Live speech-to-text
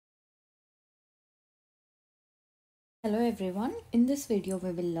Hello everyone, in this video we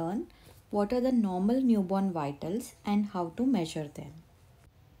will learn what are the normal newborn vitals and how to measure them.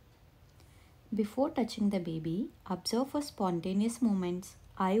 Before touching the baby, observe for spontaneous movements,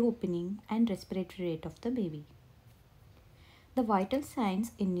 eye opening and respiratory rate of the baby. The vital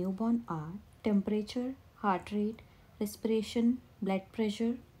signs in newborn are temperature, heart rate, respiration, blood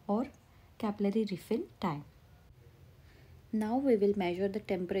pressure or capillary refill time. Now we will measure the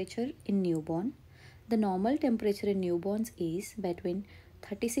temperature in newborn. The normal temperature in newborns is between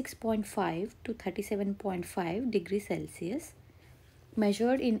 36.5 to 37.5 degrees Celsius.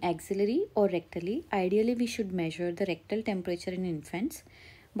 Measured in axillary or rectally, ideally we should measure the rectal temperature in infants.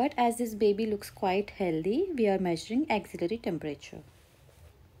 But as this baby looks quite healthy, we are measuring axillary temperature.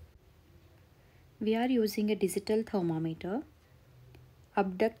 We are using a digital thermometer.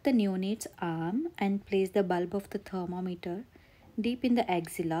 Abduct the neonate's arm and place the bulb of the thermometer deep in the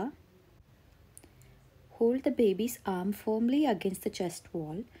axilla. Hold the baby's arm firmly against the chest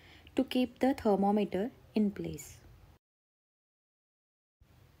wall to keep the thermometer in place.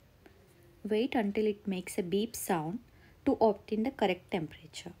 Wait until it makes a beep sound to obtain the correct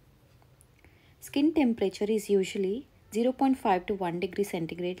temperature. Skin temperature is usually 0.5 to 1 degree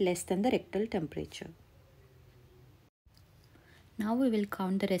centigrade less than the rectal temperature. Now we will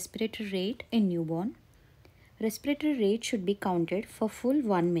count the respiratory rate in newborn. Respiratory rate should be counted for full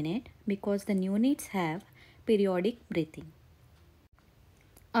 1 minute because the neonates have periodic breathing.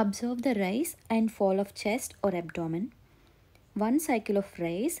 Observe the rise and fall of chest or abdomen. One cycle of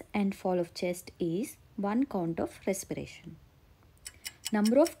rise and fall of chest is one count of respiration.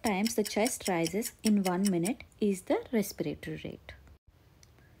 Number of times the chest rises in 1 minute is the respiratory rate.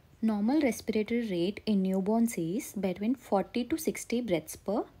 Normal respiratory rate in newborns is between 40 to 60 breaths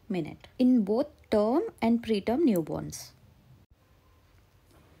per minute in both term and preterm newborns.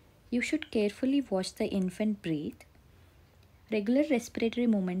 You should carefully watch the infant breathe. Regular respiratory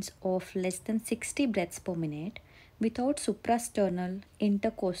movements of less than 60 breaths per minute without suprasternal,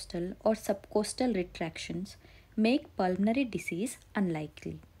 intercostal or subcostal retractions make pulmonary disease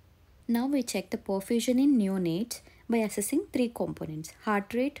unlikely. Now we check the perfusion in neonates by assessing three components: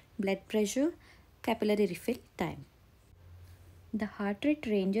 heart rate, blood pressure, capillary refill time. The heart rate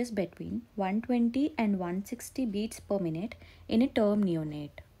ranges between 120 and 160 beats per minute in a term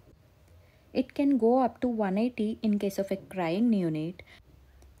neonate. It can go up to 180 in case of a crying neonate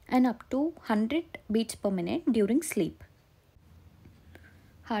and up to 100 beats per minute during sleep.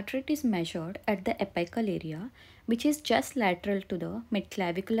 Heart rate is measured at the apical area, which is just lateral to the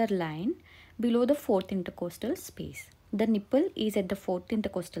midclavicular line below the fourth intercostal space. The nipple is at the fourth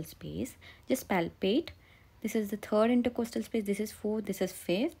intercostal space. Just palpate. This is the third intercostal space. This is fourth. This is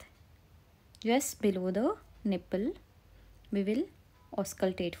fifth. Just below the nipple, we will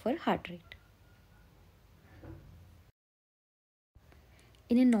auscultate for heart rate.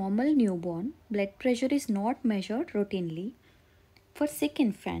 In a normal newborn, blood pressure is not measured routinely. For sick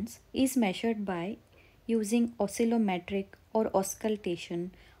infants, is measured by using oscillometric or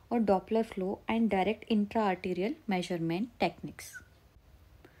auscultation or Doppler flow and direct intra-arterial measurement techniques.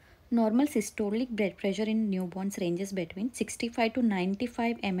 Normal systolic blood pressure in newborns ranges between 65 to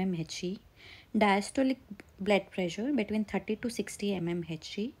 95 mmHg, diastolic blood pressure between 30 to 60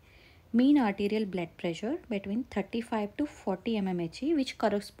 mmHg, mean arterial blood pressure between 35 to 40 mmHg, which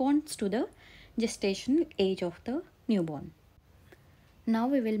corresponds to the gestational age of the newborn. Now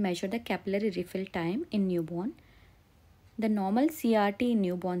we will measure the capillary refill time in newborn. The normal CRT in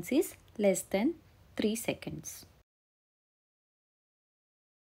newborns is less than 3 seconds.